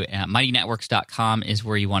you. MightyNetworks.com is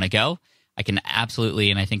where you want to go. I can absolutely,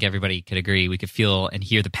 and I think everybody could agree, we could feel and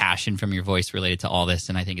hear the passion from your voice related to all this.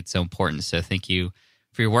 And I think it's so important. So thank you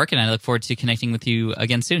for your work. And I look forward to connecting with you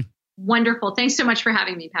again soon. Wonderful. Thanks so much for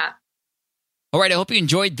having me, Pat. All right. I hope you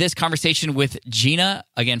enjoyed this conversation with Gina,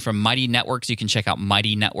 again, from Mighty Networks. You can check out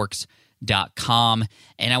MightyNetworks.com.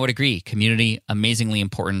 And I would agree, community, amazingly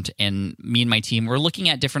important. And me and my team, we're looking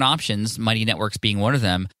at different options, Mighty Networks being one of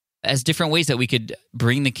them, as different ways that we could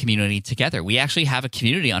bring the community together. We actually have a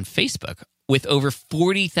community on Facebook with over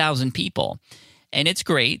 40,000 people. And it's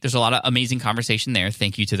great. There's a lot of amazing conversation there.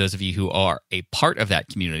 Thank you to those of you who are a part of that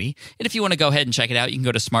community. And if you want to go ahead and check it out, you can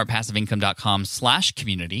go to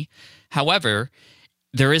smartpassiveincome.com/community. However,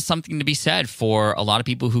 there is something to be said for a lot of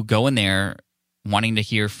people who go in there wanting to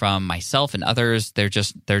hear from myself and others. They're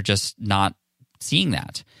just not seeing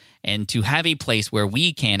that. And to have a place where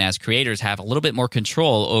we can, as creators, have a little bit more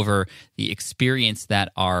control over the experience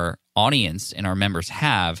that our audience and our members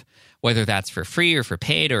have, whether that's for free or for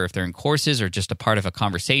paid, or if they're in courses or just a part of a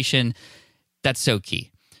conversation, that's so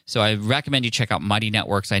key. So I recommend you check out Mighty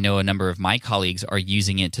Networks. I know a number of my colleagues are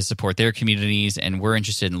using it to support their communities, and we're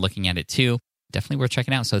interested in looking at it too. Definitely worth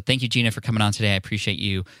checking out. So thank you, Gina, for coming on today. I appreciate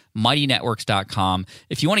you. MightyNetworks.com.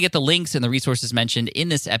 If you want to get the links and the resources mentioned in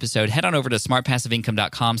this episode, head on over to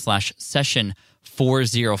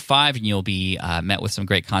smartpassiveincome.com/session405, and you'll be met with some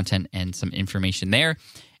great content and some information there.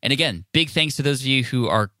 And again, big thanks to those of you who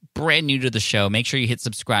are brand new to the show. Make sure you hit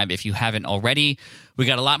subscribe if you haven't already. We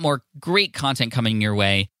got a lot more great content coming your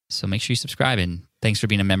way, so make sure you subscribe. And thanks for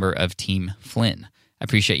being a member of Team Flynn. I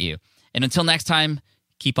appreciate you. And until next time,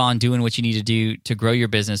 keep on doing what you need to do to grow your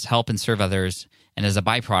business, help and serve others, and as a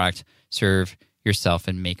byproduct, serve yourself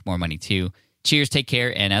and make more money too. Cheers, take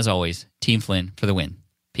care, and as always, Team Flynn for the win.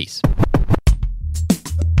 Peace.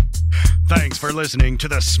 Thanks for listening to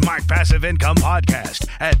the Smart Passive Income Podcast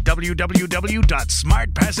at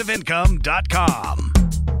www.smartpassiveincome.com.